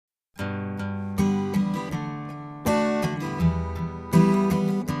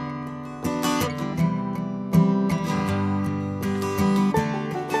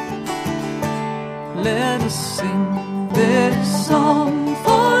us sing this song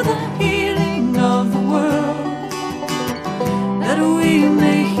for the healing of the world, that we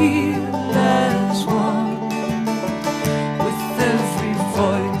may heal as one. With every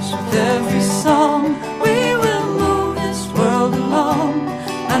voice, with every song, we will move this world along,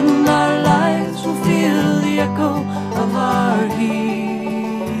 and our lives will feel the echo of our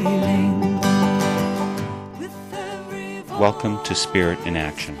healing. With every voice. Welcome to Spirit in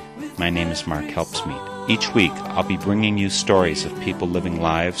Action. My name is Mark Helpsmeet. Each week, I'll be bringing you stories of people living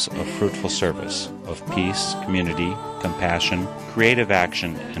lives of fruitful service, of peace, community, compassion, creative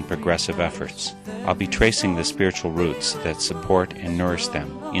action, and progressive efforts. I'll be tracing the spiritual roots that support and nourish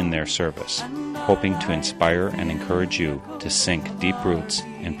them in their service, hoping to inspire and encourage you to sink deep roots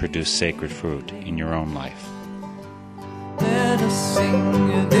and produce sacred fruit in your own life. Let us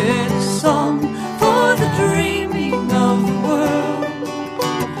sing this song for the dreaming of the world,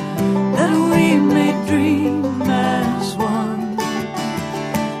 that we may dream as one.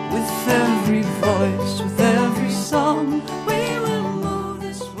 With every voice, with every song, we will move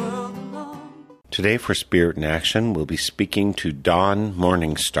this world along. Today for Spirit in Action, we'll be speaking to Dawn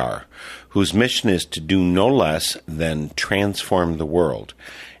Morningstar, whose mission is to do no less than transform the world.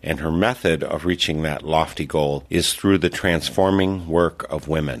 And her method of reaching that lofty goal is through the transforming work of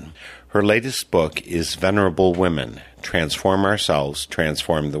women. Her latest book is Venerable Women, Transform Ourselves,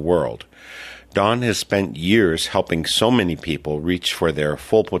 Transform the World. Dawn has spent years helping so many people reach for their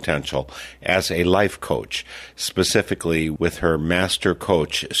full potential as a life coach, specifically with her Master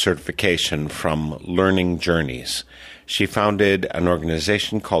Coach certification from Learning Journeys. She founded an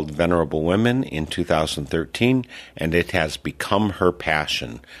organization called Venerable Women in 2013, and it has become her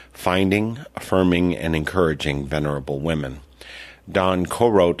passion, finding, affirming, and encouraging venerable women. Dawn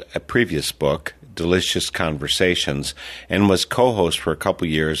co-wrote a previous book, Delicious Conversations, and was co-host for a couple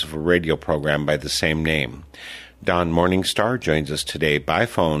years of a radio program by the same name. Dawn Morningstar joins us today by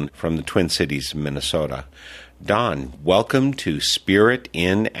phone from the Twin Cities, Minnesota. Dawn, welcome to Spirit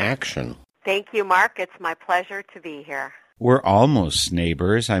in Action. Thank you, Mark. It's my pleasure to be here. We're almost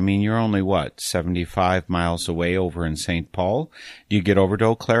neighbors. I mean, you're only, 75 miles away over in St. Paul? Do you get over to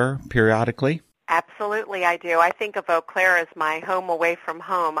Eau Claire periodically? Absolutely, I do. I think of Eau Claire as my home away from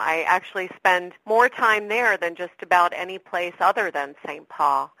home. I actually spend more time there than just about any place other than St.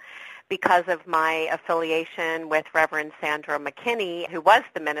 Paul because of my affiliation with Reverend Sandra McKinney, who was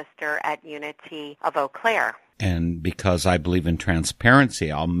the minister at Unity of Eau Claire. And because I believe in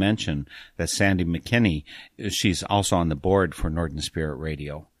transparency, I'll mention that Sandy McKinney, she's also on the board for Northern Spirit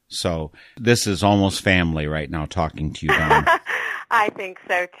Radio. So this is almost family right now talking to you, Dawn. I think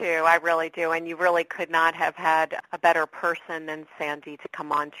so, too. I really do. And you really could not have had a better person than Sandy to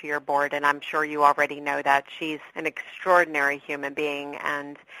come onto your board. And I'm sure you already know that. She's an extraordinary human being.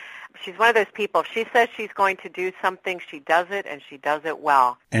 And she's one of those people, if she says she's going to do something, she does it, and she does it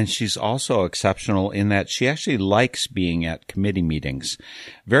well. And she's also exceptional in that she actually likes being at committee meetings.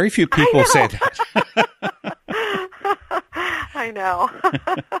 Very few people say that. I know.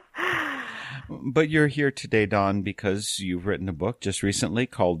 But you're here today, Dawn, because you've written a book just recently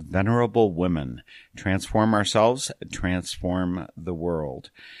called Venerable Women, Transform Ourselves, Transform the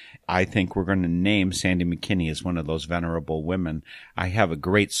World. I think we're going to name Sandy McKinney as one of those venerable women. I have a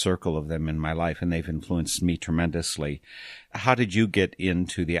great circle of them in my life, and they've influenced me tremendously. How did you get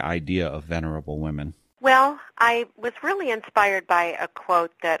into the idea of venerable women? Well, I was really inspired by a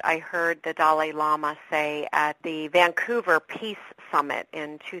quote that I heard the Dalai Lama say at the Vancouver Peace Summit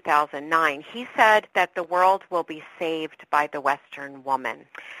in 2009. He said that the world will be saved by the Western woman.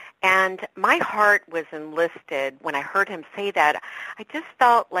 And my heart was enlisted when I heard him say that. I just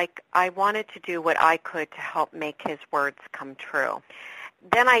felt like I wanted to do what I could to help make his words come true.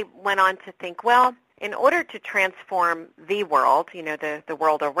 Then I went on to think, well, in order to transform the world, the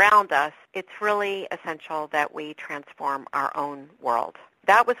world around us, it's really essential that we transform our own world.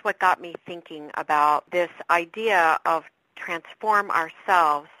 That was what got me thinking about this idea of transform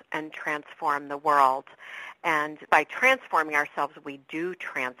ourselves and transform the world. And by transforming ourselves, we do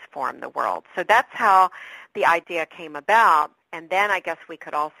transform the world. So that's how the idea came about. And then I guess we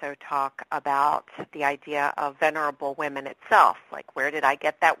could also talk about the idea of venerable women itself. Like, where did I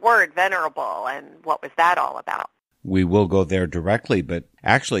get that word, venerable, and what was that all about? We will go there directly, but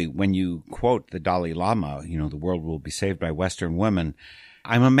actually, when you quote the Dalai Lama, the world will be saved by Western women,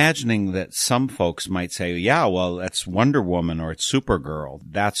 I'm imagining that some folks might say, yeah, well, that's Wonder Woman or it's Supergirl.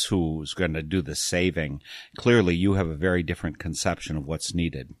 That's who's going to do the saving. Clearly, you have a very different conception of what's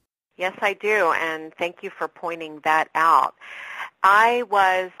needed. Yes, I do, and thank you for pointing that out. I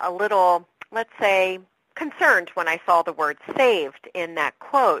was a little, let's say, concerned when I saw the word saved in that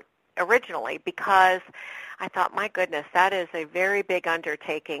quote originally because I thought, my goodness, that is a very big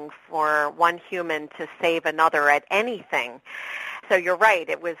undertaking for one human to save another at anything. So you're right,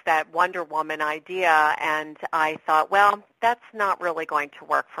 it was that Wonder Woman idea, and I thought, well, that's not really going to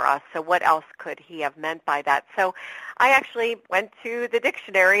work for us, so what else could he have meant by that? So I actually went to the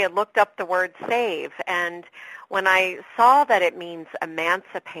dictionary and looked up the word save, and when I saw that it means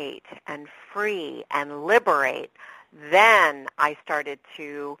emancipate and free and liberate, then I started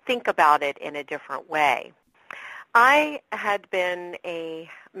to think about it in a different way. I had been a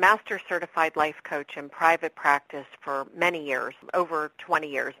master certified life coach in private practice for many years, over 20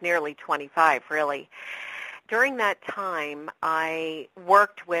 years, nearly 25 really. During that time, I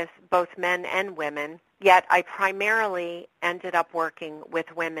worked with both men and women, yet I primarily ended up working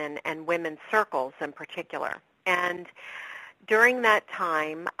with women and women's circles in particular. And during that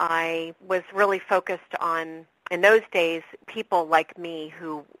time, I was really focused on, in those days, people like me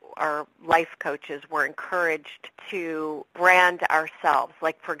who are life coaches were encouraged to brand ourselves.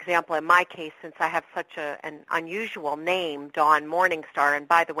 Like, for example, in my case, since I have such an unusual name, Dawn Morningstar, and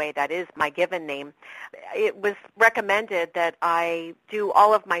by the way, that is my given name, it was recommended that I do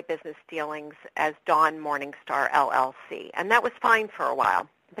all of my business dealings as Dawn Morningstar, LLC. And that was fine for a while.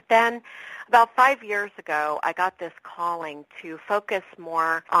 But then about 5 years ago, I got this calling to focus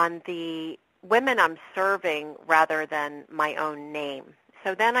more on the women I'm serving rather than my own name.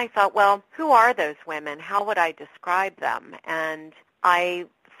 So then I thought, well, who are those women? How would I describe them? And I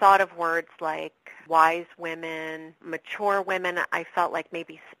thought of words like wise women, mature women. I felt like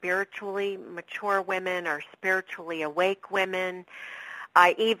maybe spiritually mature women or spiritually awake women.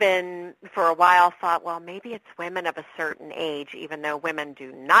 I even, for a while, thought, well, maybe it's women of a certain age, even though women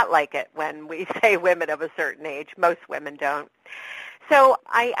do not like it when we say women of a certain age. Most women don't. So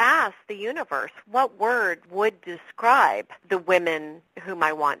I asked the universe, what word would describe the women whom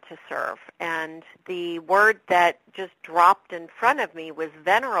I want to serve? And the word that just dropped in front of me was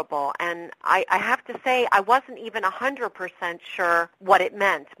venerable. And I have to say, I wasn't even 100% sure what it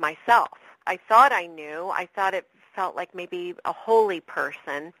meant myself. I thought I knew. I thought it felt like maybe a holy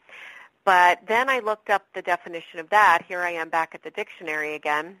person. But then I looked up the definition of that. Here I am back at the dictionary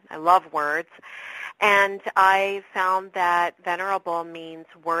again. I love words. And I found that venerable means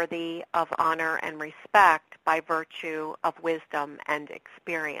worthy of honor and respect by virtue of wisdom and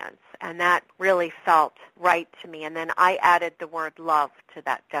experience. And that really felt right to me. And then I added the word love to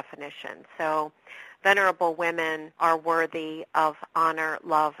that definition. So venerable women are worthy of honor,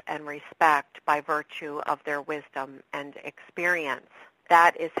 love, and respect by virtue of their wisdom and experience.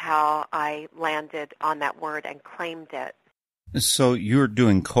 That is how I landed on that word and claimed it. So you're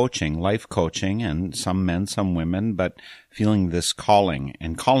doing coaching, life coaching, and some men, some women, but feeling this calling.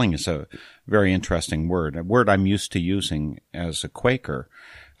 And calling is a very interesting word, a word I'm used to using as a Quaker,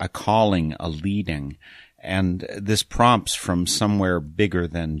 a calling, a leading. And this prompts from somewhere bigger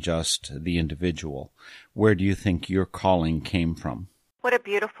than just the individual. Where do you think your calling came from? What a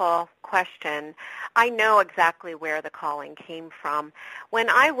beautiful question. I know exactly where the calling came from. When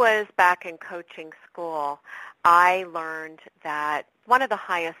I was back in coaching school, I learned that one of the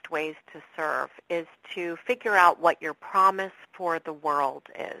highest ways to serve is to figure out what your promise for the world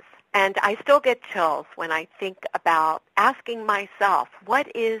is. And I still get chills when I think about asking myself,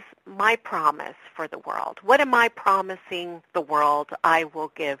 what is my promise for the world? What am I promising the world I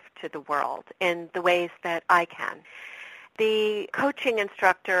will give to the world in the ways that I can? The coaching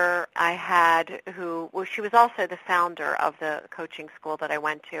instructor I had she was also the founder of the coaching school that I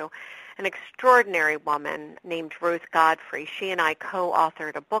went to, an extraordinary woman named Ruth Godfrey. She and I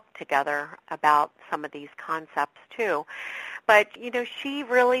co-authored a book together about some of these concepts too. But, she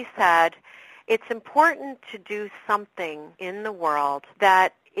really said it's important to do something in the world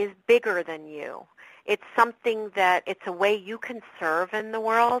that is bigger than you. It's something it's a way you can serve in the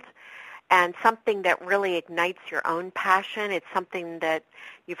world, and something that really ignites your own passion. It's something that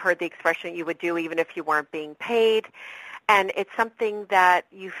you've heard the expression you would do even if you weren't being paid. And it's something that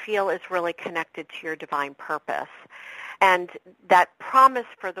you feel is really connected to your divine purpose. And that promise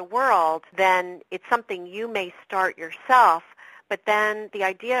for the world, then it's something you may start yourself, but then the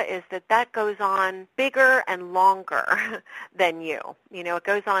idea is that goes on bigger and longer than you. It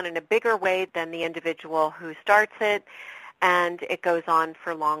goes on in a bigger way than the individual who starts it, and it goes on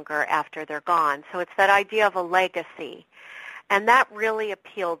for longer after they're gone. So it's that idea of a legacy, and that really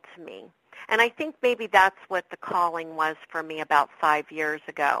appealed to me. And I think maybe that's what the calling was for me about 5 years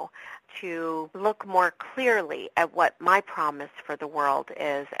ago, to look more clearly at what my promise for the world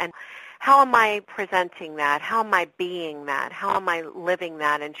is, and how am I presenting that? How am I being that? How am I living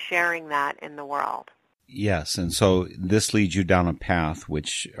that and sharing that in the world? Yes, and so this leads you down a path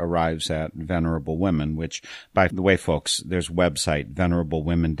which arrives at Venerable Women, which, by the way, folks, there's a website,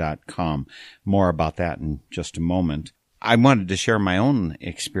 venerablewomen.com. More about that in just a moment. I wanted to share my own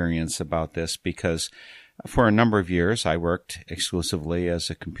experience about this because for a number of years I worked exclusively as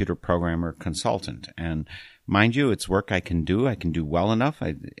a computer programmer consultant. And mind you, it's work I can do well enough.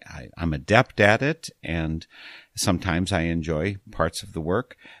 I'm adept at it, and sometimes I enjoy parts of the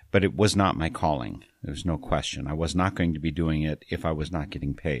work, but it was not my calling. There's no question. I was not going to be doing it if I was not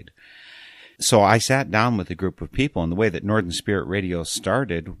getting paid. So I sat down with a group of people, and the way that Northern Spirit Radio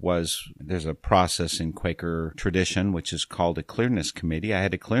started was there's a process in Quaker tradition which is called a clearness committee. I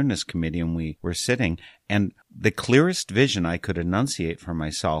had a clearness committee, and we were sitting, and the clearest vision I could enunciate for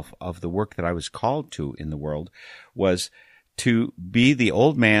myself of the work that I was called to in the world was to be the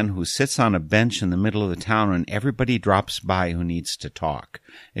old man who sits on a bench in the middle of the town and everybody drops by who needs to talk.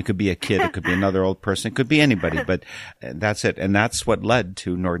 It could be a kid, it could be another old person, it could be anybody, but that's it. And that's what led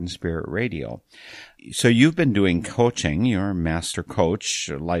to Northern Spirit Radio. So you've been doing coaching. You're a master coach,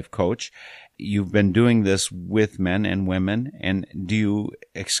 a life coach. You've been doing this with men and women. And do you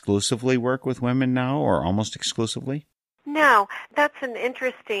exclusively work with women now, or almost exclusively? No, that's an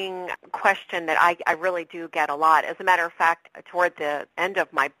interesting question that I really do get a lot. As a matter of fact, toward the end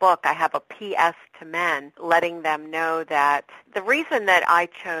of my book, I have a PS to men letting them know that the reason that I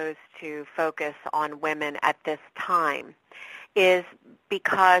chose to focus on women at this time is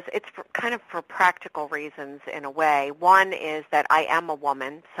because it's kind of for practical reasons in a way. One is that I am a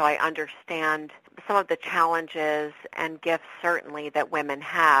woman, so I understand some of the challenges and gifts certainly that women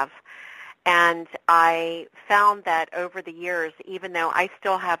have. And I found that over the years, even though I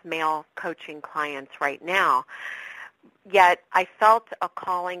still have male coaching clients right now, yet I felt a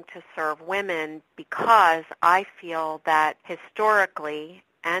calling to serve women because I feel that historically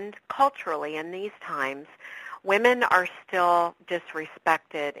and culturally in these times, women are still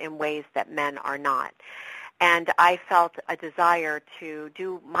disrespected in ways that men are not. And I felt a desire to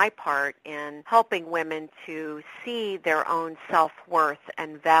do my part in helping women to see their own self-worth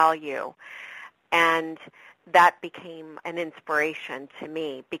and value. And that became an inspiration to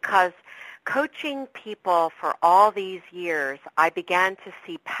me because coaching people for all these years, I began to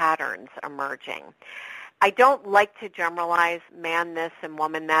see patterns emerging. I don't like to generalize man this and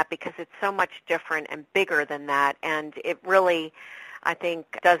woman that because it's so much different and bigger than that, and it really, I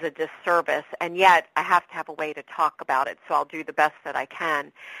think, does a disservice, and yet I have to have a way to talk about it, so I'll do the best that I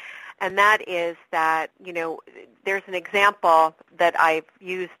can. And that is that, there's an example that I've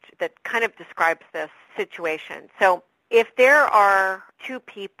used that kind of describes this situation. So if there are two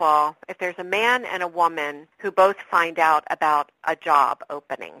people, if there's a man and a woman who both find out about a job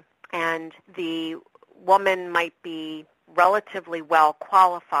opening, and the woman might be relatively well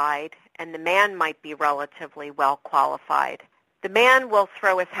qualified and the man might be relatively well qualified, the man will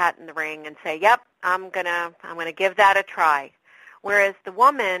throw his hat in the ring and say, yep, I'm gonna give that a try. Whereas the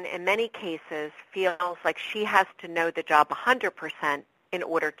woman, in many cases, feels like she has to know the job 100% in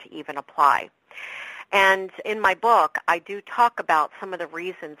order to even apply. And in my book, I do talk about some of the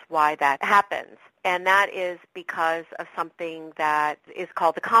reasons why that happens. And that is because of something that is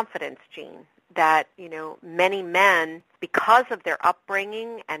called the confidence gene. That, many men, because of their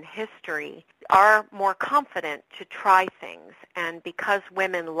upbringing and history, are more confident to try things. And because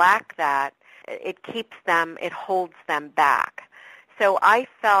women lack that, it holds them back. So I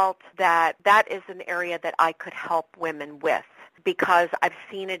felt that that is an area that I could help women with because I've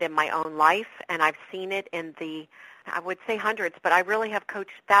seen it in my own life and I've seen it in I would say hundreds, but I really have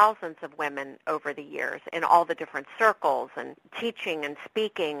coached thousands of women over the years in all the different circles and teaching and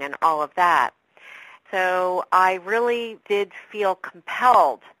speaking and all of that. So I really did feel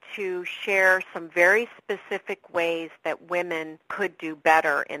compelled to share some very specific ways that women could do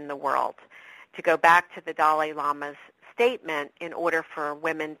better in the world. To go back to the Dalai Lama's statement, in order for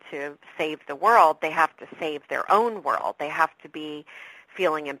women to save the world, they have to save their own world. They have to be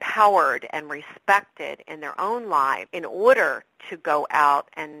feeling empowered and respected in their own life in order to go out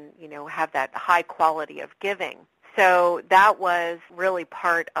and, have that high quality of giving. So that was really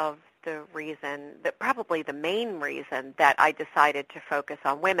part of the reason, that probably the main reason that I decided to focus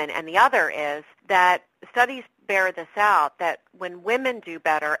on women. And the other is that studies bear this out, that when women do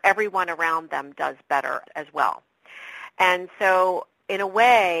better, everyone around them does better as well. And so in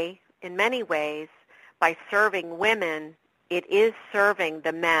many ways, by serving women, it is serving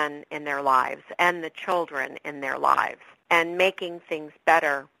the men in their lives and the children in their lives and making things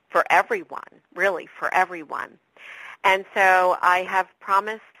better for everyone, really for everyone. And so I have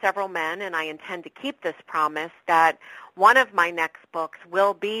promised several men, and I intend to keep this promise, that one of my next books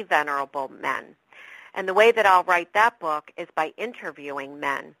will be Venerable Men. And the way that I'll write that book is by interviewing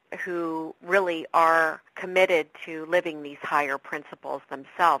men who really are committed to living these higher principles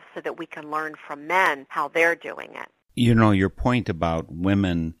themselves so that we can learn from men how they're doing it. You know, your point about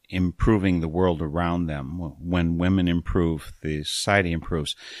women improving the world around them, when women improve, the society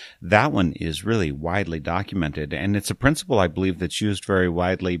improves, that one is really widely documented. And it's a principle, I believe, that's used very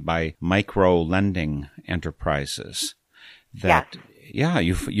widely by micro-lending enterprises. That, yes. Yeah,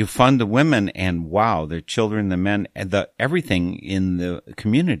 you fund the women, and wow, their children, the men, everything in the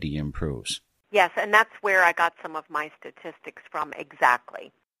community improves. Yes, and that's where I got some of my statistics from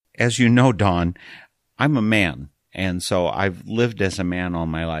exactly. As you know, Dawn, I'm a man. And so I've lived as a man all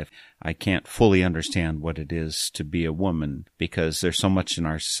my life. I can't fully understand what it is to be a woman because there's so much in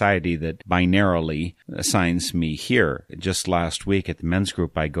our society that binarily assigns me here. Just last week at the men's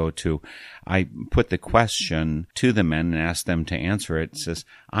group I go to, I put the question to the men and asked them to answer it. It says,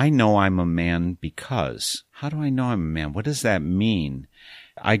 I know I'm a man because. How do I know I'm a man? What does that mean?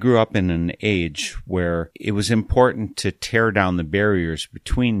 I grew up in an age where it was important to tear down the barriers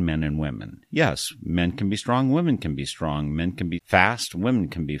between men and women. Yes, men can be strong, women can be strong. Men can be fast, women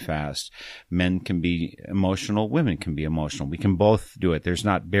can be fast. Men can be emotional, women can be emotional. We can both do it. There's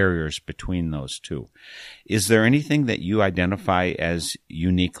not barriers between those two. Is there anything that you identify as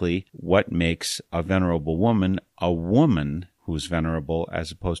uniquely what makes a venerable woman who's venerable as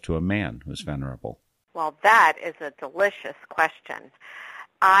opposed to a man who's venerable? Well, that is a delicious question.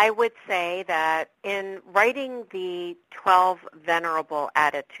 I would say that in writing the 12 venerable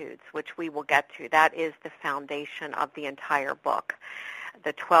attitudes, which we will get to, that is the foundation of the entire book.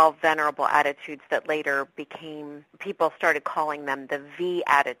 The 12 venerable attitudes that later people started calling them the V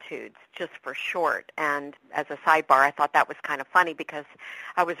attitudes, just for short. And as a sidebar, I thought that was kind of funny because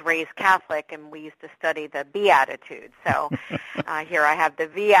I was raised Catholic and we used to study the Beatitudes. So here I have the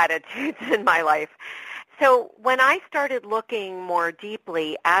V attitudes in my life. So when I started looking more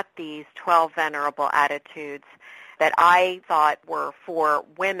deeply at these 12 venerable attitudes that I thought were for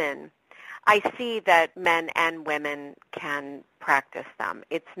women, I see that men and women can practice them.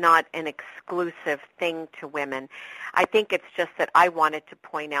 It's not an exclusive thing to women. I think it's just that I wanted to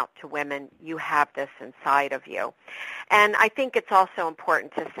point out to women, you have this inside of you. And I think it's also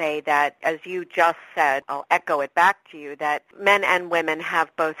important to say that, as you just said, I'll echo it back to you, that men and women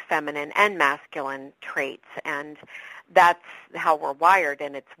have both feminine and masculine traits, and that's how we're wired,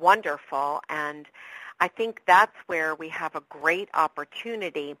 and it's wonderful. And I think that's where we have a great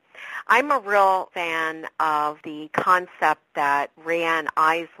opportunity. I'm a real fan of the concept that Riane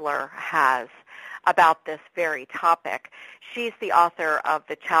Eisler has about this very topic. She's the author of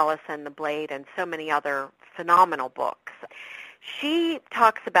The Chalice and the Blade and so many other phenomenal books. She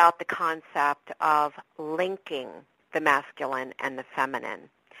talks about the concept of linking the masculine and the feminine.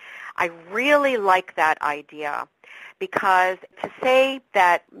 I really like that idea because to say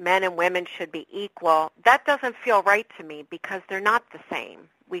that men and women should be equal, that doesn't feel right to me because they're not the same.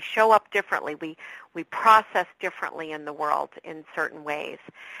 We show up differently. We process differently in the world in certain ways.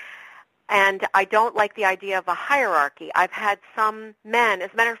 And I don't like the idea of a hierarchy. I've had some men,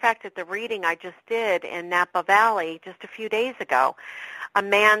 as a matter of fact, at the reading I just did in Napa Valley just a few days ago, a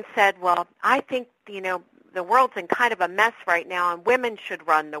man said, well, I think, the world's in kind of a mess right now and women should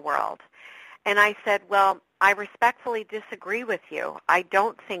run the world. And I said, well, I respectfully disagree with you. I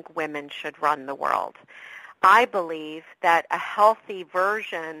don't think women should run the world. I believe that a healthy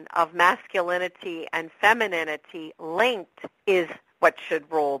version of masculinity and femininity linked is what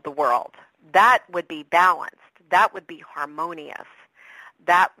should rule the world. That would be balanced. That would be harmonious.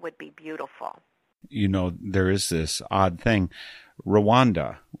 That would be beautiful. There is this odd thing.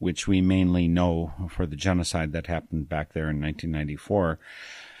 Rwanda, which we mainly know for the genocide that happened back there in 1994,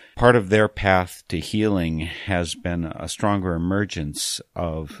 part of their path to healing has been a stronger emergence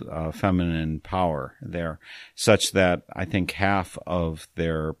of feminine power there, such that I think half of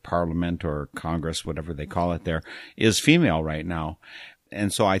their parliament or Congress, whatever they call it there, is female right now.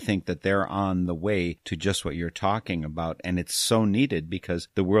 And so I think that they're on the way to just what you're talking about. And it's so needed because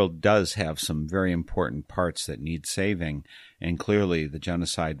the world does have some very important parts that need saving. And clearly the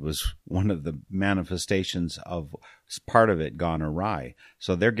genocide was one of the manifestations of part of it gone awry.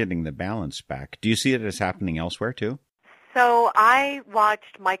 So they're getting the balance back. Do you see it as happening elsewhere too? So I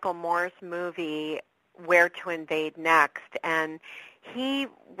watched Michael Moore's movie, Where to Invade Next, and he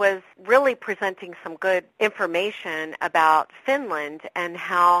was really presenting some good information about Finland and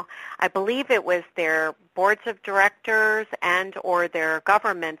how I believe it was their boards of directors and or their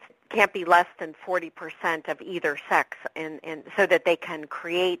governments can't be less than 40% of either sex so that they can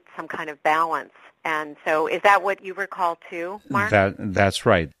create some kind of balance. And so is that what you recall too, Mark? That's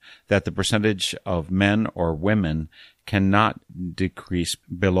right, that the percentage of men or women cannot decrease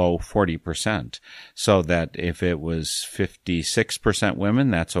below 40%. So that if it was 56% women,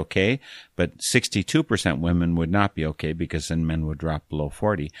 that's okay, but 62% women would not be okay because then men would drop below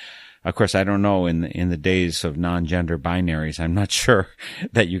 40. Of course, I don't know, in the days of non-gender binaries, I'm not sure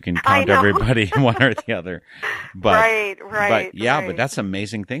that you can count everybody one or the other. But, right. But that's an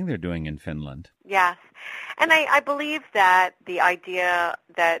amazing thing they're doing in Finland. Yes. And I believe that the idea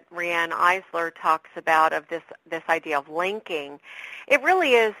that Riane Eisler talks about of this idea of linking, it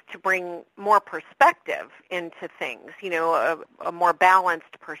really is to bring more perspective into things, a more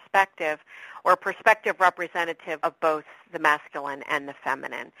balanced perspective, or a perspective representative of both the masculine and the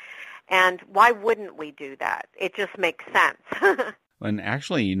feminine. And why wouldn't we do that? It just makes sense. And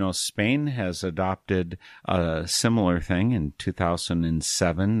actually, Spain has adopted a similar thing in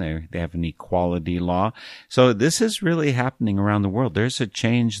 2007. They have an equality law. So this is really happening around the world. There's a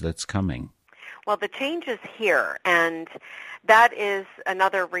change that's coming. Well, the change is here, and that is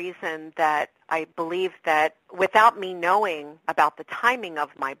another reason that I believe that without me knowing about the timing of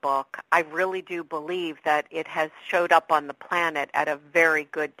my book, I really do believe that it has showed up on the planet at a very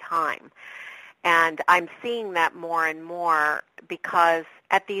good time. And I'm seeing that more and more because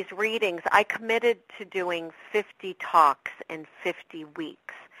at these readings, I committed to doing 50 talks in 50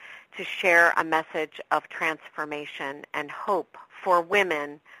 weeks to share a message of transformation and hope for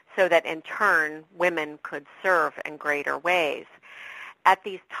women so that in turn women could serve in greater ways. At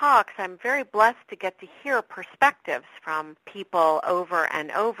these talks, I'm very blessed to get to hear perspectives from people over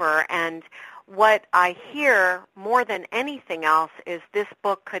and over, and what I hear more than anything else is this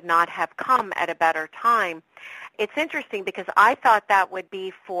book could not have come at a better time. It's interesting because I thought that would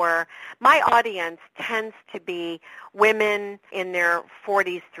be for, my audience tends to be women in their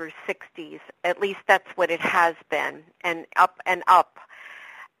 40s through 60s. At least that's what it has been, and up and up.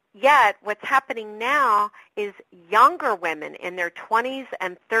 Yet what's happening now is younger women in their 20s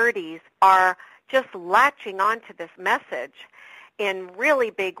and 30s are just latching onto this message in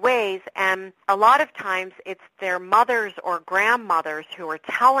really big ways, and a lot of times it's their mothers or grandmothers who are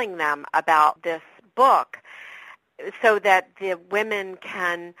telling them about this book so that the women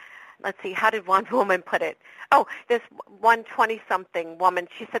can, let's see, how did one woman put it? Oh, this one 20-something woman,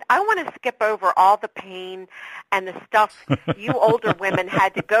 she said, I want to skip over all the pain and the stuff you older women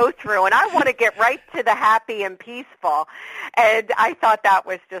had to go through, and I want to get right to the happy and peaceful. And I thought that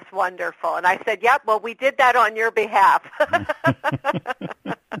was just wonderful. And I said, yep, well, we did that on your behalf.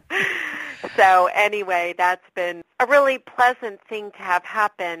 So anyway, that's been a really pleasant thing to have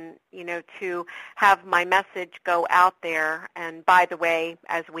happen, to have my message go out there. And by the way,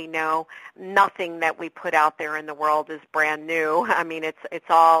 as we know, nothing that we put out there in the world is brand new. I mean, it's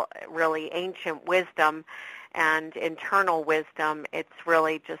all really ancient wisdom and internal wisdom. It's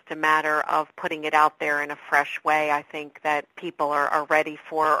really just a matter of putting it out there in a fresh way, I think, that people are ready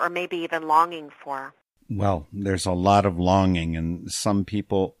for, or maybe even longing for. Well, there's a lot of longing, and some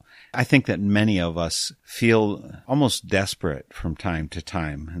people, I think that many of us feel almost desperate from time to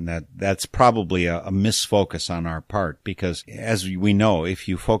time, and that's probably a misfocus on our part, because as we know, if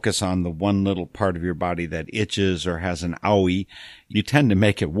you focus on the one little part of your body that itches or has an owie, you tend to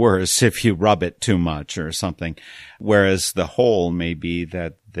make it worse if you rub it too much or something, whereas the whole may be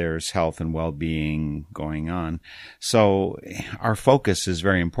that there's health and well-being going on. So our focus is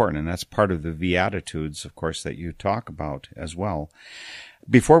very important, and that's part of the Beatitudes, of course, that you talk about as well.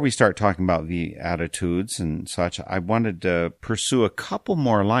 Before we start talking about the attitudes and such, I wanted to pursue a couple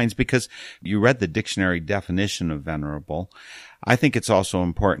more lines because you read the dictionary definition of venerable. I think it's also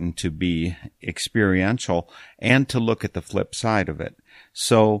important to be experiential and to look at the flip side of it.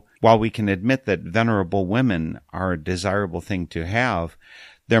 So while we can admit that venerable women are a desirable thing to have,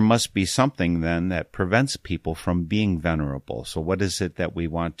 there must be something then that prevents people from being venerable. So what is it that we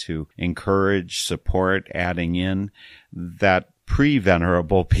want to encourage, support, adding in that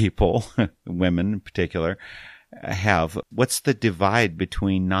pre-venerable people, women in particular, have? What's the divide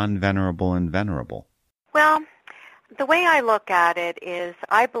between non-venerable and venerable? Well, the way I look at it is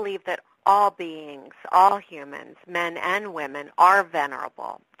I believe that all beings, all humans, men and women, are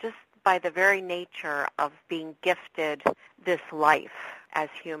venerable, just by the very nature of being gifted this life as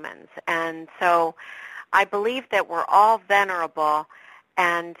humans. And so I believe that we're all venerable,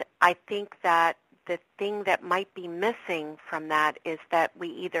 and I think that the thing that might be missing from that is that we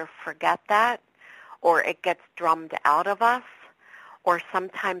either forget that, or it gets drummed out of us, or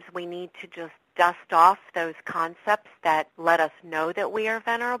sometimes we need to just dust off those concepts that let us know that we are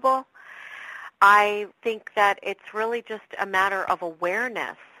venerable. I think that it's really just a matter of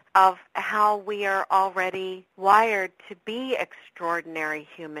awareness of how we are already wired to be extraordinary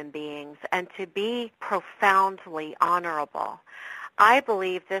human beings and to be profoundly honorable. I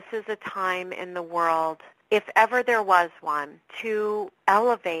believe this is a time in the world, if ever there was one, to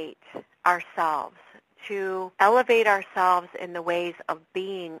elevate ourselves in the ways of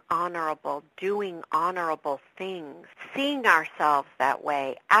being honorable, doing honorable things, seeing ourselves that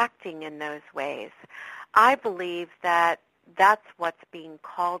way, acting in those ways. I believe that that's what's being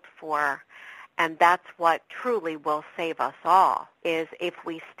called for, and that's what truly will save us all, is if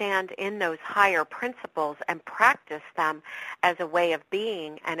we stand in those higher principles and practice them as a way of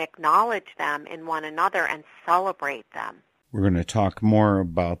being and acknowledge them in one another and celebrate them. We're going to talk more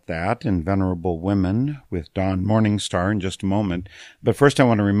about that in Venerable Women with Dawn Morningstar in just a moment. But first I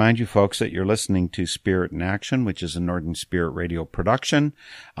want to remind you folks that you're listening to Spirit in Action, which is a Northern Spirit Radio production.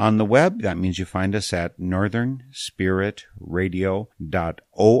 On the web, that means you find us at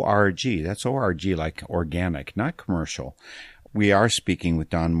northernspiritradio.org. That's O-R-G like organic, not commercial. We are speaking with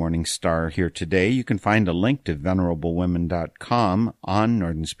Dawn Morningstar here today. You can find a link to venerablewomen.com on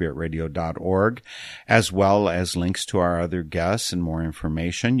northernspiritradio.org, as well as links to our other guests and more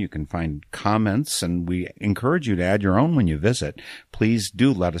information. You can find comments, and we encourage you to add your own when you visit. Please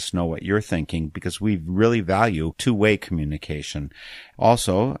do let us know what you're thinking, because we really value two-way communication.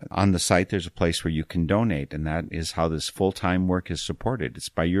 Also, on the site, there's a place where you can donate, and that is how this full-time work is supported. It's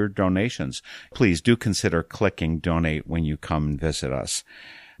by your donations. Please do consider clicking donate when you come and visit us.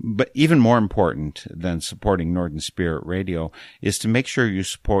 But even more important than supporting Northern Spirit Radio is to make sure you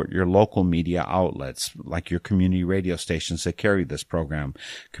support your local media outlets, like your community radio stations that carry this program.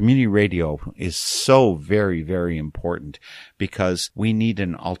 Community radio is so very, very important because we need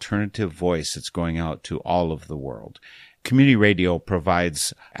an alternative voice that's going out to all of the world. Community radio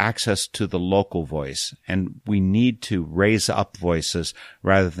provides access to the local voice, and we need to raise up voices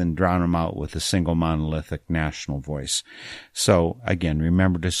rather than drown them out with a single monolithic national voice. So, again,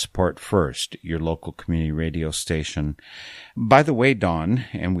 remember to support first your local community radio station. By the way, Dawn,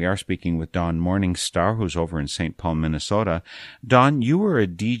 and we are speaking with Dawn Morningstar, who's over in St. Paul, Minnesota. Dawn, you were a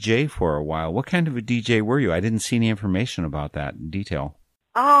DJ for a while. What kind of a DJ were you? I didn't see any information about that in detail.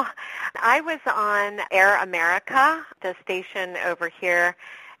 Oh, I was on Air America, the station over here,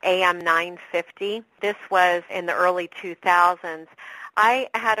 AM 950. This was in the early 2000s. I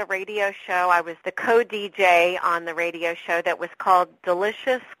had a radio show. I was the co-DJ on the radio show that was called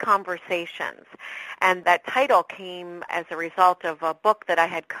Delicious Conversations. And that title came as a result of a book that I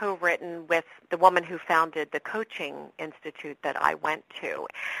had co-written with the woman who founded the coaching institute that I went to.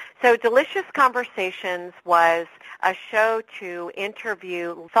 So Delicious Conversations was a show to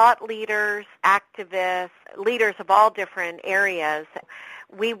interview thought leaders, activists, leaders of all different areas.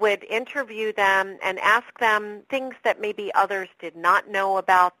 We would interview them and ask them things that maybe others did not know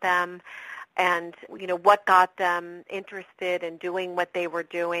about them, and, you know, what got them interested in doing what they were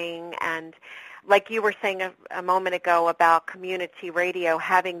doing. And like you were saying a moment ago about community radio,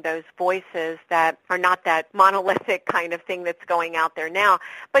 having those voices that are not that monolithic kind of thing that's going out there now,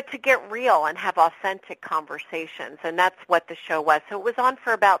 but to get real and have authentic conversations. And that's what the show was. So it was on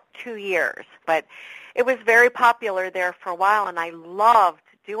for about 2 years, but it was very popular there for a while, and I loved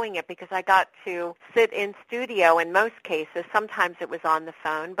doing it because I got to sit in studio in most cases. Sometimes it was on the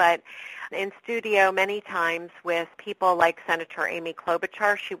phone, but in studio many times with people like Senator Amy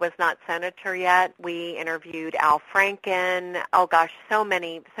Klobuchar. She was not senator yet. We interviewed Al Franken. Oh gosh, so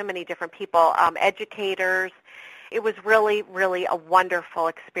many different people, educators. It was really, really a wonderful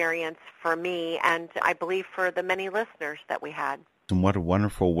experience for me, and I believe for the many listeners that we had. And what a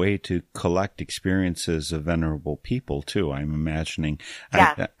wonderful way to collect experiences of venerable people, too, I'm imagining.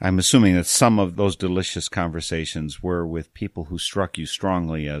 Yes. I'm assuming that some of those delicious conversations were with people who struck you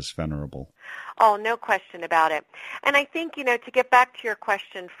strongly as venerable. Oh, no question about it. And I think, you know, to get back to your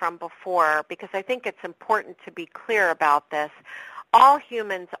question from before, because I think it's important to be clear about this, all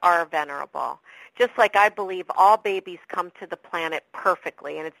humans are venerable. Just like I believe all babies come to the planet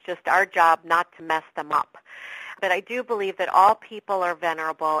perfectly, and it's just our job not to mess them up. But I do believe that all people are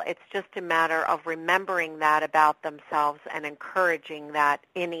venerable. It's just a matter of remembering that about themselves and encouraging that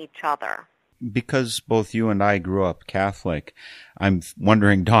in each other. Because both you and I grew up Catholic, I'm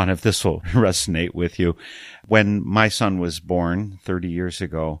wondering, Dawn, if this will resonate with you. When my son was born 30 years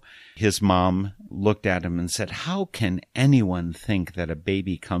ago, his mom looked at him and said, "How can anyone think that a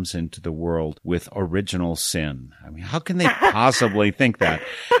baby comes into the world with original sin? I mean, how can they possibly think that?"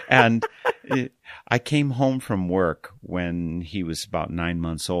 And I came home from work when he was about 9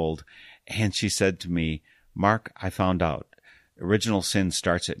 months old, And she said to me, Mark, I found out. Original sin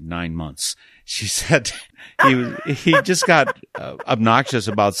starts at 9 months. She said he just got obnoxious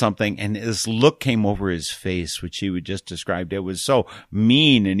about something, and this look came over his face, which she would just described. It was so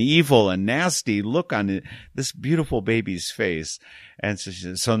mean and evil and nasty look on this beautiful baby's face. And so she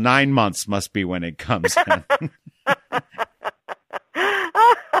said, so 9 months must be when it comes in.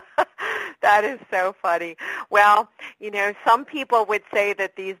 That is so funny. Well, some people would say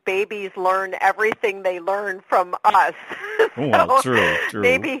that these babies learn everything they learn from us. Well, true.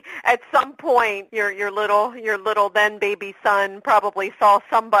 Maybe at some point your little then baby son probably saw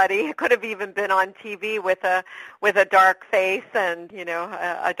somebody. It could have even been on TV with a dark face and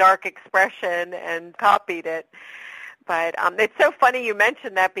a dark expression and copied it. But it's so funny you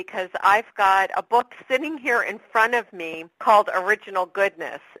mentioned that, because I've got a book sitting here in front of me called Original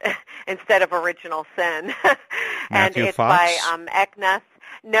Goodness instead of Original Sin. And Matthew it's Fox? by Eknath.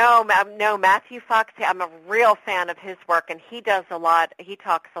 No, Matthew Fox. I'm a real fan of his work, and he talks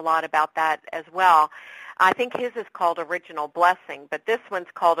a lot about that as well. I think his is called Original Blessing, but this one's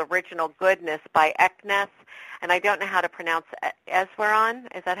called Original Goodness by Eknath, and I don't know how to pronounce Esweron.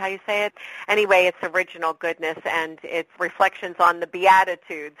 Is that how you say it? Anyway, it's Original Goodness, and it's reflections on the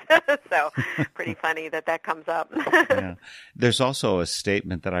Beatitudes. So pretty funny that comes up. Yeah. There's also a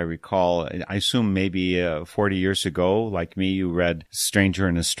statement that I recall, I assume maybe 40 years ago, like me, you read Stranger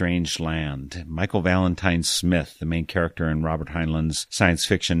in a Strange Land. Michael Valentine Smith, the main character in Robert Heinlein's science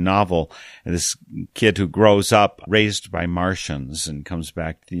fiction novel, this kid who grows up raised by Martians and comes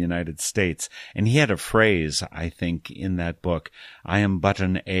back to the United States. And he had a phrase, I think, in that book, I am but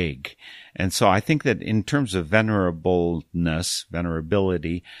an egg. And so I think that in terms of venerability,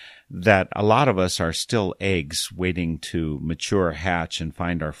 that a lot of us are still eggs waiting to mature, hatch, and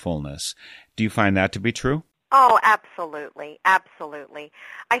find our fullness. Do you find that to be true? Oh, absolutely. Absolutely.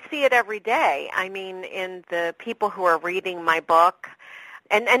 I see it every day. I mean, in the people who are reading my book,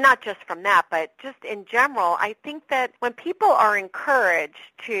 and not just from that, but just in general, I think that when people are encouraged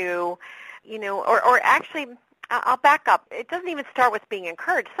to, or actually, I'll back up. It doesn't even start with being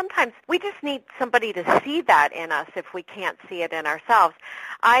encouraged. Sometimes we just need somebody to see that in us if we can't see it in ourselves.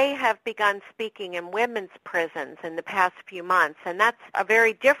 I have begun speaking in women's prisons in the past few months, and that's a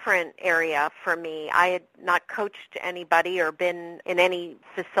very different area for me. I had not coached anybody or been in any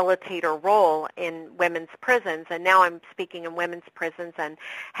facilitator role in women's prisons, and now I'm speaking in women's prisons and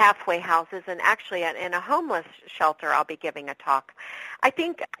halfway houses, and actually in a homeless shelter I'll be giving a talk. I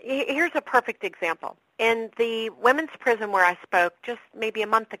think here's a perfect example. In the women's prison where I spoke just maybe a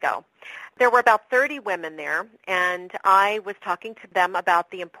month ago, there were about 30 women there, and I was talking to them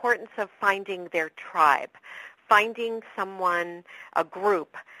about the importance of finding their tribe, finding someone, a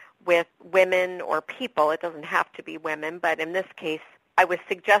group with women or people. It doesn't have to be women, but in this case, I was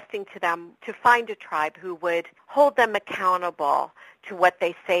suggesting to them to find a tribe who would hold them accountable to what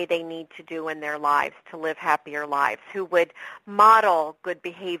they say they need to do in their lives to live happier lives, who would model good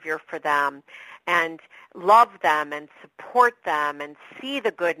behavior for them and love them and support them and see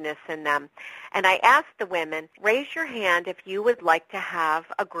the goodness in them. And I asked the women, raise your hand if you would like to have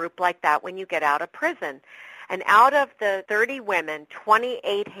a group like that when you get out of prison. And out of the 30 women,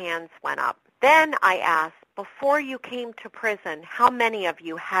 28 hands went up. Then I asked, before you came to prison, how many of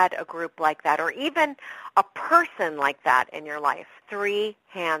you had a group like that or even a person like that in your life? 3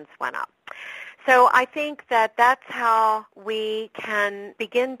 hands went up. So I think that that's how we can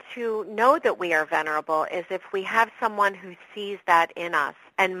begin to know that we are venerable, is if we have someone who sees that in us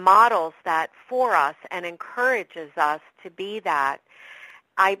and models that for us and encourages us to be that.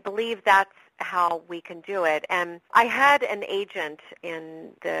 I believe that's how we can do it. And I had an agent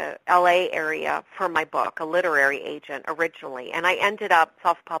in the LA area for my book, a literary agent originally, and I ended up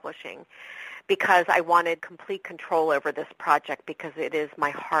self-publishing because I wanted complete control over this project because it is my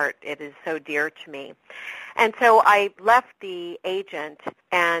heart. It is so dear to me. And so I left the agent,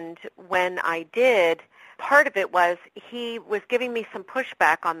 and when I did, part of it was he was giving me some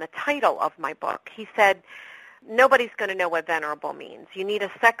pushback on the title of my book. He said, nobody's going to know what venerable means. You need a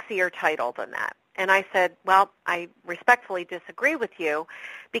sexier title than that. And I said, well, I respectfully disagree with you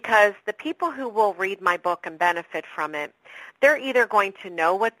because the people who will read my book and benefit from it, they're either going to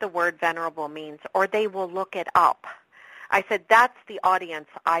know what the word venerable means or they will look it up. I said, that's the audience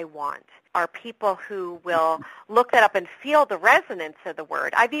I want, are people who will look that up and feel the resonance of the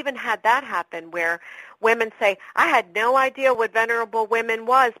word. I've even had that happen where women say, I had no idea what venerable women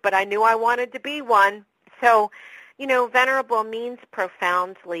was, but I knew I wanted to be one. So, venerable means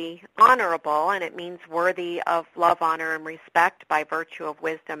profoundly honorable, and it means worthy of love, honor, and respect by virtue of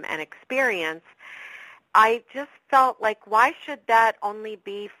wisdom and experience. I just felt like, why should that only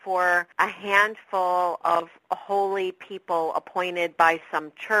be for a handful of holy people appointed by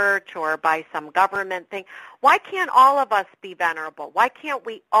some church or by some government thing? Why can't all of us be venerable? Why can't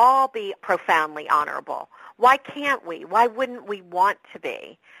we all be profoundly honorable? Why can't we? Why wouldn't we want to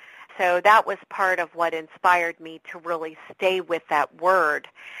be? So that was part of what inspired me to really stay with that word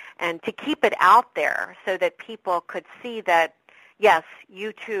and to keep it out there so that people could see that, yes,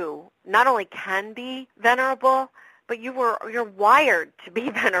 you too not only can be venerable, but you're wired to be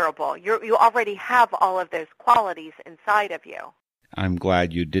venerable. You already have all of those qualities inside of you. I'm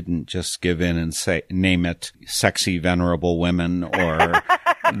glad you didn't just give in and name it Sexy Venerable Women or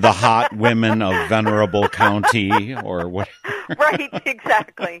the Hot Women of Venerable County or whatever. Right,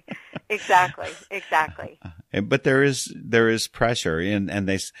 exactly. But there is pressure,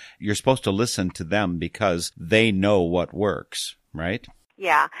 and you're supposed to listen to them because they know what works, right?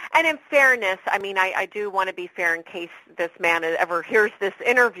 Yeah, and in fairness, I mean, I do want to be fair in case this man ever hears this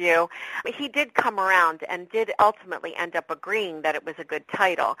interview. He did come around and did ultimately end up agreeing that it was a good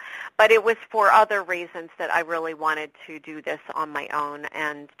title, but it was for other reasons that I really wanted to do this on my own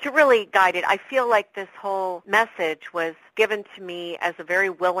and to really guide it. I feel like this whole message was given to me as a very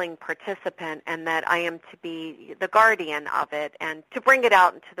willing participant, and that I am to be the guardian of it and to bring it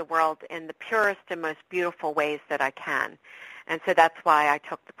out into the world in the purest and most beautiful ways that I can. And so that's why I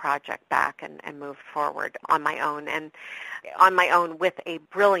took the project back and moved forward on my own, and on my own with a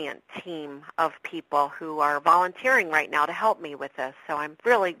brilliant team of people who are volunteering right now to help me with this. So I'm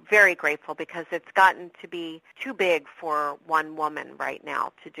really very grateful because it's gotten to be too big for one woman right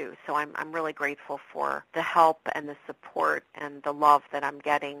now to do. So I'm really grateful for the help and the support and the love that I'm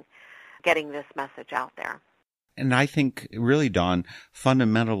getting this message out there. And I think, really, Dawn,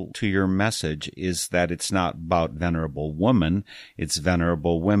 fundamental to your message is that it's not about venerable woman, it's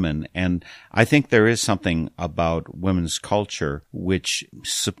venerable women. And I think there is something about women's culture which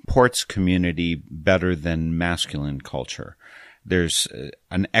supports community better than masculine culture. There's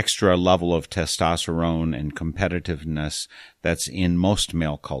an extra level of testosterone and competitiveness that's in most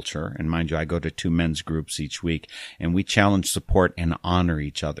male culture. And mind you, I go to 2 men's groups each week, and we challenge, support, and honor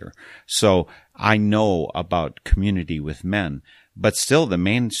each other. So I know about community with men, but still the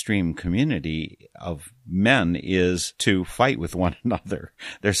mainstream community of men is to fight with one another.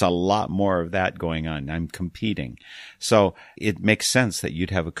 There's a lot more of that going on. I'm competing. So it makes sense that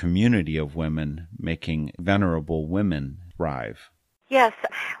you'd have a community of women making venerable women thrive. Yes.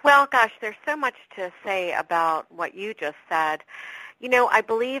 Well, gosh, there's so much to say about what you just said. You know, I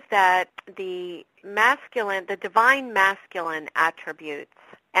believe that the divine masculine attributes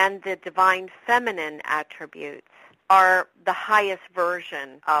and the divine feminine attributes are the highest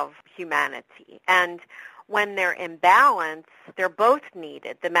version of humanity. And when they're in balance, they're both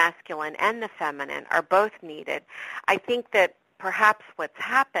needed. The masculine and the feminine are both needed. I think that what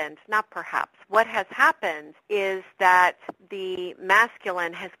has happened is that the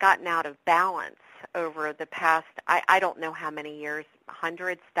masculine has gotten out of balance over the past, I don't know how many years,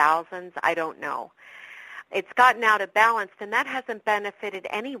 hundreds, thousands, I don't know. It's gotten out of balance, and that hasn't benefited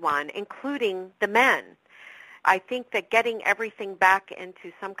anyone, including the men. I think that getting everything back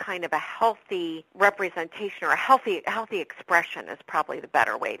into some kind of a healthy representation or a healthy expression is probably the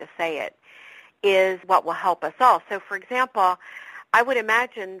better way to say it, is what will help us all. So, for example, I would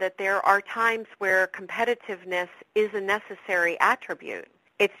imagine that there are times where competitiveness is a necessary attribute.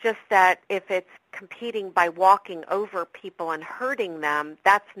 It's just that if it's competing by walking over people and hurting them,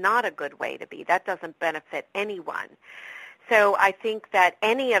 that's not a good way to be. That doesn't benefit anyone. So I think that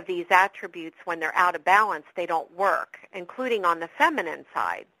any of these attributes, when they're out of balance, they don't work, including on the feminine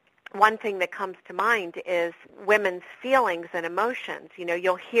side. One thing that comes to mind is women's feelings and emotions. You know,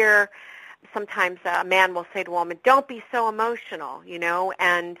 you'll hear sometimes a man will say to a woman, don't be so emotional, you know,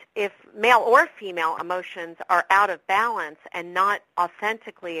 and if male or female emotions are out of balance and not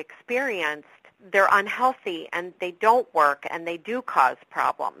authentically experienced, they're unhealthy and they don't work and they do cause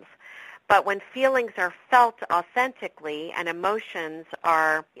problems. But when feelings are felt authentically and emotions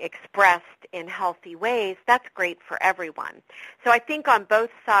are expressed in healthy ways, that's great for everyone. So I think on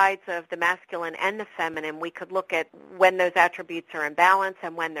both sides of the masculine and the feminine, we could look at when those attributes are in balance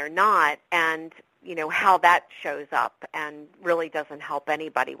and when they're not, and you know how that shows up and really doesn't help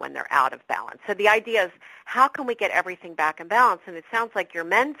anybody when they're out of balance. So the idea is, how can we get everything back in balance? And it sounds like your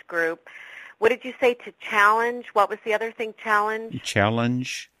men's group, what did you say, to challenge? What was the other thing, challenge?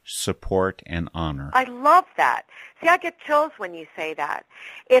 Challenge, support, and honor. I love that. See, I get chills when you say that.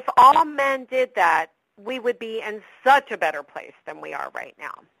 If all men did that, we would be in such a better place than we are right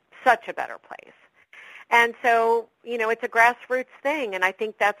now. Such a better place. And so, it's a grassroots thing, and I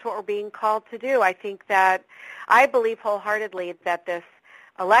think that's what we're being called to do. I believe wholeheartedly that this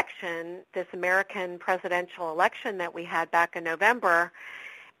election, this American presidential election that we had back in November,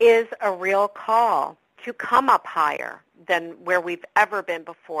 is a real call to come up higher than where we've ever been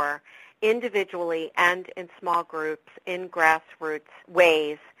before, individually and in small groups, in grassroots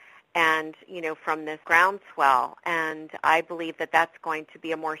ways, and, from this groundswell. And I believe that that's going to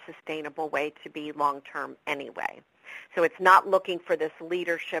be a more sustainable way to be long-term anyway. So it's not looking for this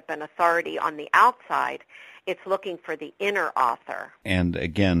leadership and authority on the outside. It's looking for the inner author. And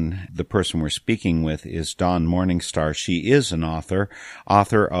again, the person we're speaking with is Dawn Morningstar. She is an author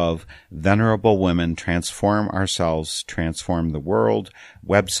of Venerable Women, Transform Ourselves, Transform the World,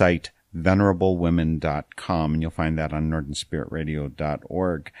 website venerablewomen.com, and you'll find that on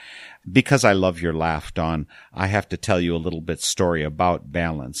northernspiritradio.org. Because I love your laugh, Dawn, I have to tell you a little bit story about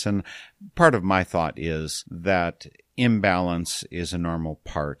balance. And part of my thought is that imbalance is a normal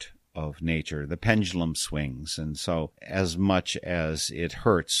part of nature. The pendulum swings, and so as much as it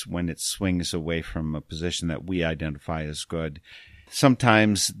hurts when it swings away from a position that we identify as good,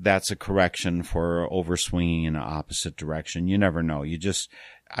 sometimes that's a correction for overswinging in an opposite direction. You never know.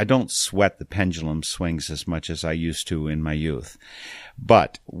 I don't sweat the pendulum swings as much as I used to in my youth.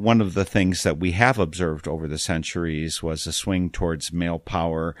 But one of the things that we have observed over the centuries was a swing towards male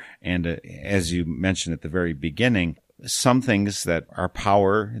power. And as you mentioned at the very beginning, some things that are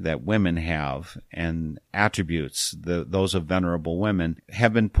power that women have and attributes, those of venerable women,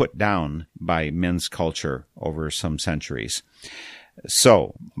 have been put down by men's culture over some centuries.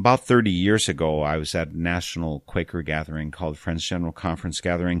 So, about 30 years ago, I was at a national Quaker gathering called Friends General Conference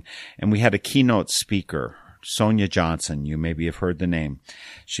Gathering, and we had a keynote speaker, Sonia Johnson. You maybe have heard the name.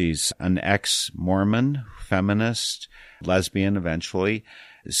 She's an ex-Mormon, feminist, lesbian eventually.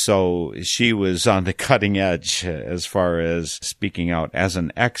 So she was on the cutting edge as far as speaking out as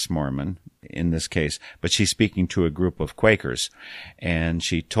an ex-Mormon in this case, but she's speaking to a group of Quakers. And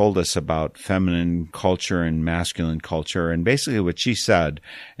she told us about feminine culture and masculine culture. And basically what she said,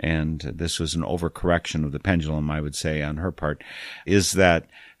 and this was an overcorrection of the pendulum, I would say, on her part, is that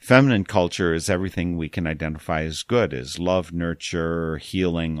feminine culture is everything we can identify as good, is love, nurture,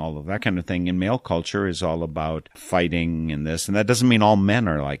 healing, all of that kind of thing. And male culture is all about fighting and this. And that doesn't mean all men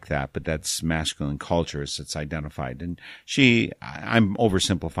are like that, but that's masculine culture as it's identified. And I'm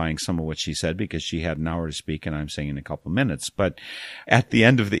oversimplifying some of what she said because she had an hour to speak and I'm saying in a couple of minutes. But at the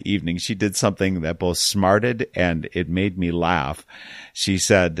end of the evening, she did something that both smarted and it made me laugh. She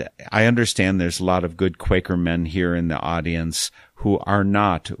said, I understand there's a lot of good Quaker men here in the audience who are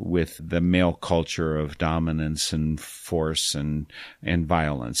not with the male culture of dominance and force and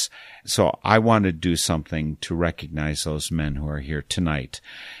violence. So I want to do something to recognize those men who are here tonight.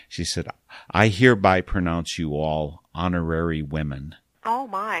 She said, I hereby pronounce you all honorary women. Oh,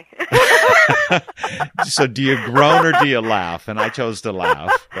 my. So do you groan or do you laugh? And I chose to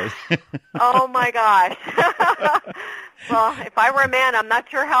laugh. Oh, my gosh. Well, if I were a man, I'm not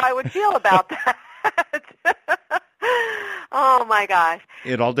sure how I would feel about that. Oh, my gosh.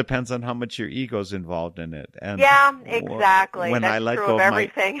 It all depends on how much your ego's involved in it. And yeah, exactly. When That's I let true go of of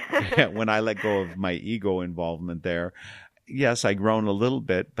everything. when I let go of my ego involvement there, yes, I groan a little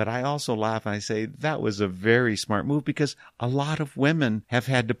bit, but I also laugh and I say that was a very smart move because a lot of women have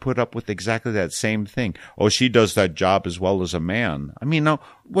had to put up with exactly that same thing. Oh, she does that job as well as a man. I mean, now,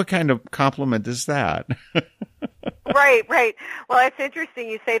 what kind of compliment is that? Right. Well, it's interesting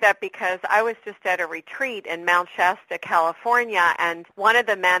you say that because I was just at a retreat in Mount Shasta, California, and one of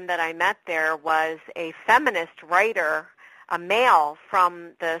the men that I met there was a feminist writer, a male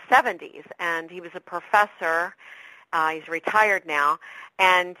from the 70s, and he was a professor. He's retired now,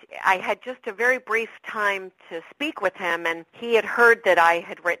 and I had just a very brief time to speak with him, and he had heard that I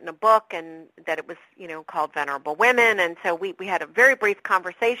had written a book and that it was, called Venerable Women, and so we had a very brief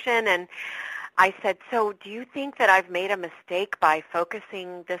conversation, and I said, so do you think that I've made a mistake by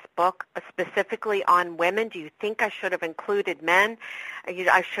focusing this book specifically on women? Do you think I should have included men?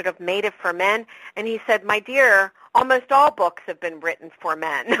 I should have made it for men? And he said, my dear, almost all books have been written for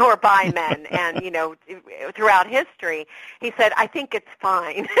men or by men and, throughout history. He said, I think it's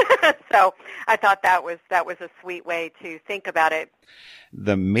fine. So I thought that was a sweet way to think about it.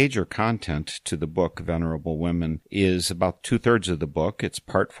 The major content to the book, Venerable Women, is about 2/3 of the book. It's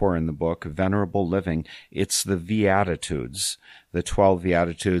part 4 in the book, Venerable Living. It's the Beatitudes, the 12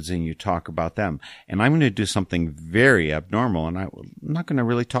 Beatitudes, and you talk about them. And I'm going to do something very abnormal, and I'm not going to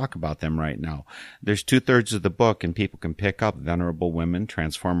really talk about them right now. There's 2/3 of the book, and people can pick up Venerable Women,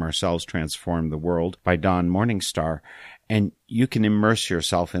 Transform Ourselves, Transform the World by Dawn Morningstar. And you can immerse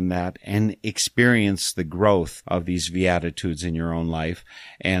yourself in that and experience the growth of these Beatitudes in your own life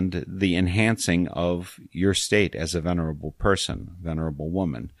and the enhancing of your state as a venerable person, venerable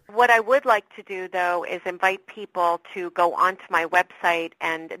woman. What I would like to do, though, is invite people to go onto my website,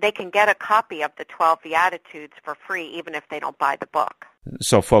 and they can get a copy of the 12 Beatitudes for free, even if they don't buy the book.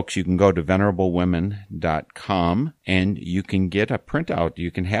 So, folks, you can go to venerablewomen.com, and you can get a printout you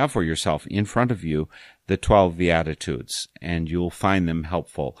can have for yourself in front of you, the 12 Beatitudes, and you'll find them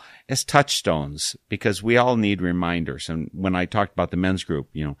helpful as touchstones, because we all need reminders. And when I talked about the men's group,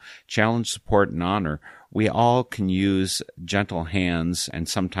 challenge, support, and honor, we all can use gentle hands and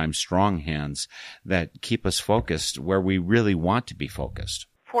sometimes strong hands that keep us focused where we really want to be focused.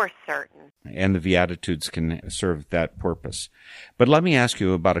 For certain. And the Beatitudes can serve that purpose. But let me ask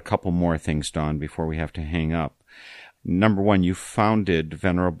you about a couple more things, Dawn, before we have to hang up. Number one, you founded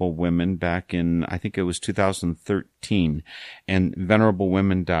Venerable Women back in, I think it was 2013, and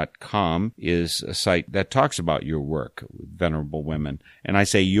venerablewomen.com is a site that talks about your work, Venerable Women. And I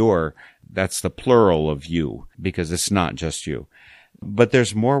say your, that's the plural of you, because it's not just you. But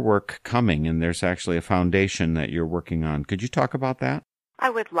there's more work coming, and there's actually a foundation that you're working on. Could you talk about that? I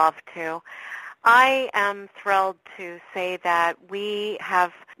would love to. I am thrilled to say that we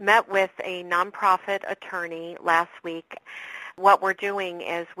have met with a nonprofit attorney last week. What we're doing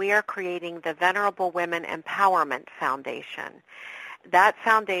is we are creating the Venerable Women Empowerment Foundation. That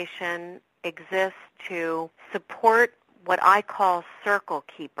foundation exists to support what I call circle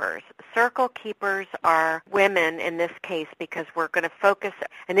keepers. Circle keepers are women in this case, because we're going to focus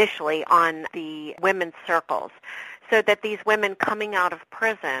initially on the women's circles, so that these women coming out of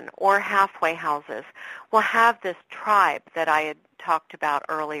prison or halfway houses will have this tribe that I had talked about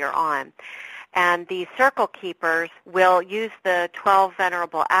earlier on. And the circle keepers will use the 12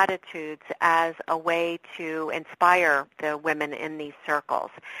 venerable attitudes as a way to inspire the women in these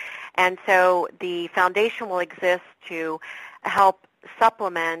circles. And so the foundation will exist to help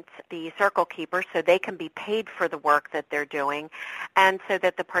supplement the circle keepers so they can be paid for the work that they're doing, and so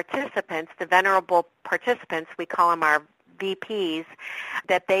that the participants, the venerable participants, we call them our VPs,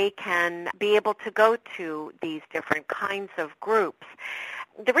 that they can be able to go to these different kinds of groups.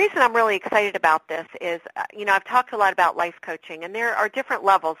 The reason I'm really excited about this is, I've talked a lot about life coaching, and there are different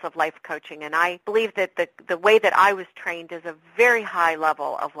levels of life coaching, and I believe that the way that I was trained is a very high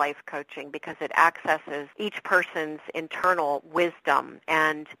level of life coaching, because it accesses each person's internal wisdom,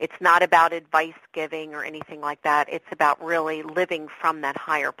 and it's not about advice giving or anything like that. It's about really living from that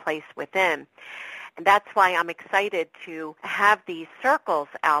higher place within. And that's why I'm excited to have these circles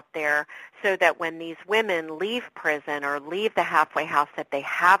out there, so that when these women leave prison or leave the halfway house, that they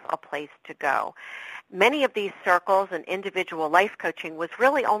have a place to go. Many of these circles and individual life coaching was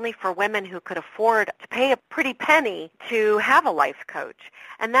really only for women who could afford to pay a pretty penny to have a life coach.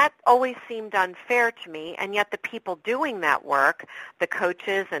 And that always seemed unfair to me, and yet the people doing that work, the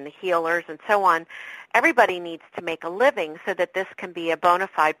coaches and the healers and so on, everybody needs to make a living so that this can be a bona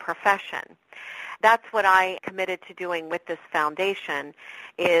fide profession. That's what I committed to doing with this foundation,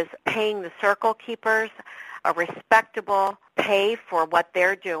 is paying the circle keepers a respectable pay for what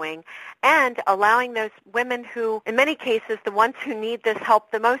they're doing, and allowing those women who, in many cases, the ones who need this help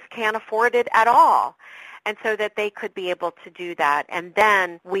the most, can't afford it at all. And so that they could be able to do that. And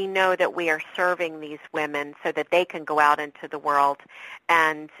then we know that we are serving these women so that they can go out into the world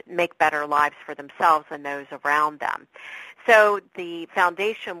and make better lives for themselves and those around them. So the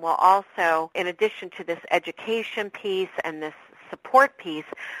foundation will also, in addition to this education piece and this support piece,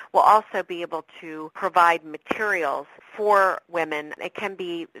 will also be able to provide materials for women. It can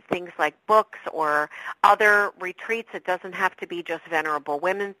be things like books or other retreats. It doesn't have to be just Venerable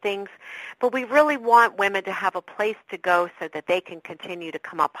Women things. But we really want women to have a place to go so that they can continue to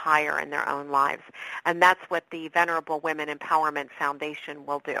come up higher in their own lives. And that's what the Venerable Women Empowerment Foundation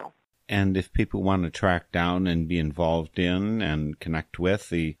will do. And if people want to track down and be involved in and connect with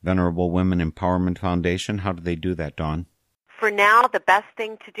the Venerable Women Empowerment Foundation, how do they do that, Dawn? For now, the best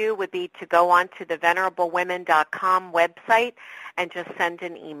thing to do would be to go on to the venerablewomen.com website and just send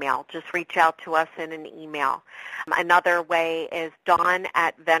an email. Just reach out to us in an email. Another way is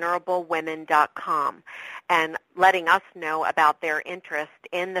dawn@venerablewomen.com, and letting us know about their interest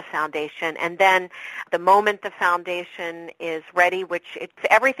in the foundation. And then the moment the foundation is ready, which if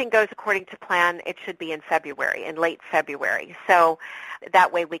everything goes according to plan, it should be in February, in late February. So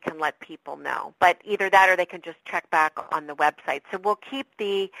that way we can let people know. But either that or they can just check back on the website. So we'll keep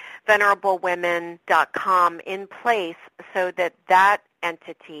the venerablewomen.com in place so that that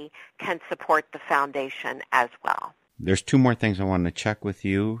entity can support the foundation as well. There's two more things I want to check with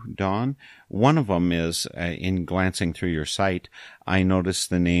you, Dawn. One of them is, in glancing through your site, I noticed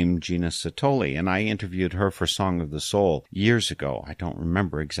the name Gina Satoli, and I interviewed her for Song of the Soul years ago. I don't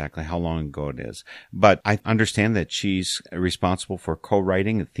remember exactly how long ago it is, but I understand that she's responsible for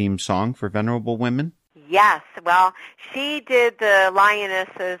co-writing a theme song for Venerable Women. Yes, well, she did the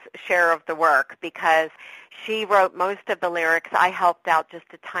Lioness's share of the work because she wrote most of the lyrics. I helped out just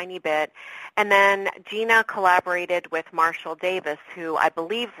a tiny bit. And then Gina collaborated with Marshall Davis, who I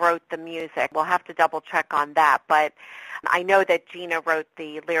believe wrote the music. We'll have to double check on that, but I know that Gina wrote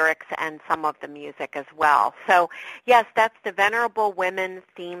the lyrics and some of the music as well. So, yes, that's the Venerable Women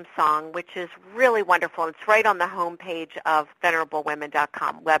theme song, which is really wonderful. It's right on the homepage of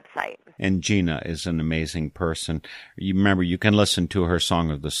venerablewomen.com website. And Gina is an amazing person. You remember, you can listen to her Song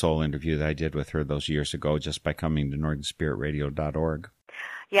of the Soul interview that I did with her those years ago just by coming to northernspiritradio.org.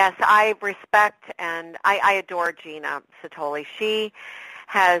 Yes, I respect and I adore Gina Satoli. She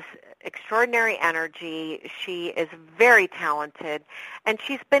has extraordinary energy. She is very talented, and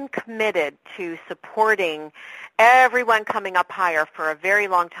she's been committed to supporting everyone coming up higher for a very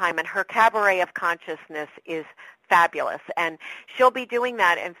long time, and her Cabaret of Consciousness is fabulous, and she'll be doing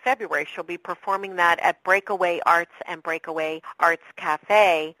that in February. She'll be performing that at Breakaway Arts and Breakaway Arts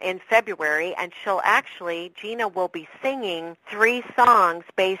Cafe in February, and Gina will be singing 3 songs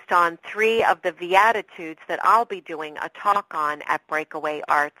based on 3 of the Beatitudes that I'll be doing a talk on at Breakaway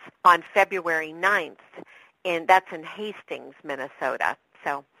Arts on February 9th. That's in Hastings, Minnesota.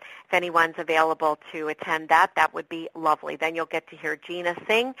 So if anyone's available to attend that, that would be lovely. Then you'll get to hear Gina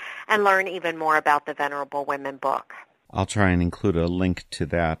sing and learn even more about the Venerable Women book. I'll try and include a link to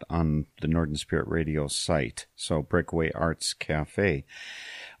that on the Northern Spirit Radio site. So Breakaway Arts Cafe.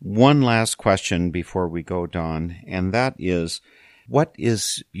 One last question before we go, Dawn, and that is, what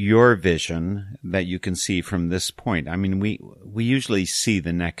is your vision that you can see from this point? I mean, we usually see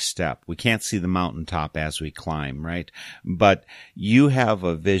the next step. We can't see the mountaintop as we climb, right? But you have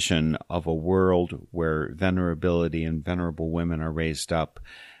a vision of a world where venerability and venerable women are raised up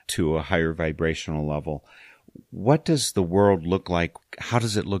to a higher vibrational level. What does the world look like? How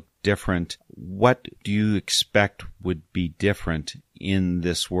does it look different? What do you expect would be different in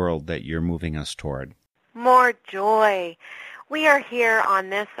this world that you're moving us toward? More joy. We are here on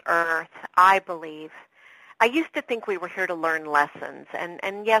this earth, I believe. I used to think we were here to learn lessons,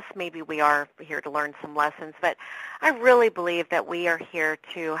 and yes, maybe we are here to learn some lessons, but I really believe that we are here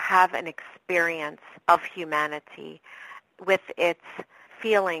to have an experience of humanity with its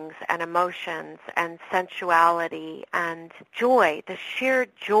feelings and emotions and sensuality and joy, the sheer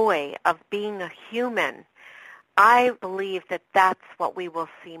joy of being a human. I believe that that's what we will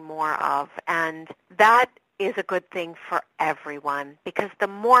see more of, and that is a good thing for everyone, because the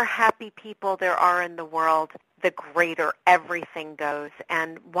more happy people there are in the world, the greater everything goes.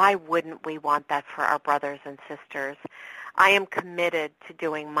 And why wouldn't we want that for our brothers and sisters? I am committed to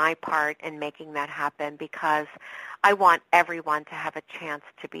doing my part in making that happen because I want everyone to have a chance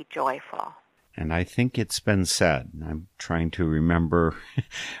to be joyful. And I think it's been said, I'm trying to remember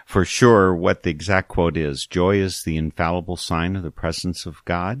for sure what the exact quote is. Joy is the infallible sign of the presence of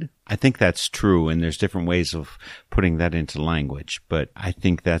God. I think that's true, and there's different ways of putting that into language, but I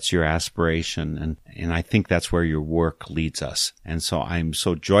think that's your aspiration, and I think that's where your work leads us. And so I'm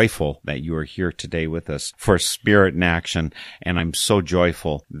so joyful that you are here today with us for Spirit in Action, and I'm so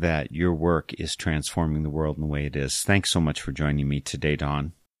joyful that your work is transforming the world in the way it is. Thanks so much for joining me today,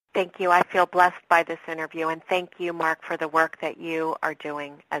 Dawn. Thank you. I feel blessed by this interview, and thank you, Mark, for the work that you are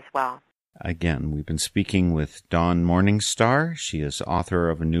doing as well. Again, we've been speaking with Dawn Morningstar. She is author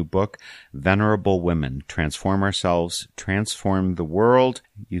of a new book, Venerable Women, Transform Ourselves, Transform the World.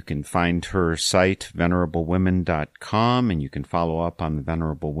 You can find her site, venerablewomen.com, and you can follow up on the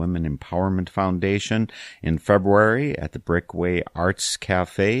Venerable Women Empowerment Foundation in February at the Breakaway Arts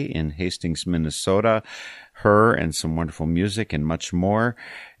Cafe in Hastings, Minnesota. Her and some wonderful music and much more.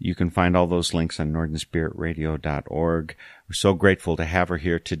 You can find all those links on northernspiritradio.org. We're so grateful to have her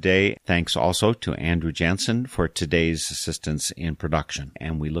here today. Thanks also to Andrew Jensen for today's assistance in production.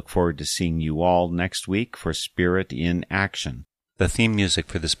 And we look forward to seeing you all next week for Spirit in Action. The theme music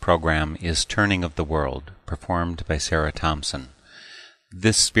for this program is Turning of the World, performed by Sarah Thompson.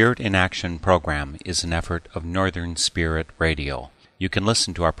 This Spirit in Action program is an effort of Northern Spirit Radio. You can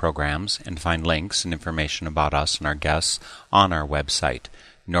listen to our programs and find links and information about us and our guests on our website,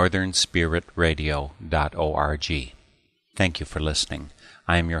 northernspiritradio.org. Thank you for listening.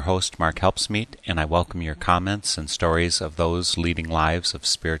 I am your host, Mark Helpsmeet, and I welcome your comments and stories of those leading lives of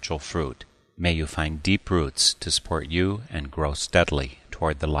spiritual fruit. May you find deep roots to support you and grow steadily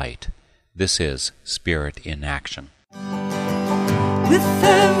toward the light. This is Spirit in Action. with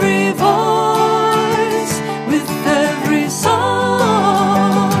every voice, with every song.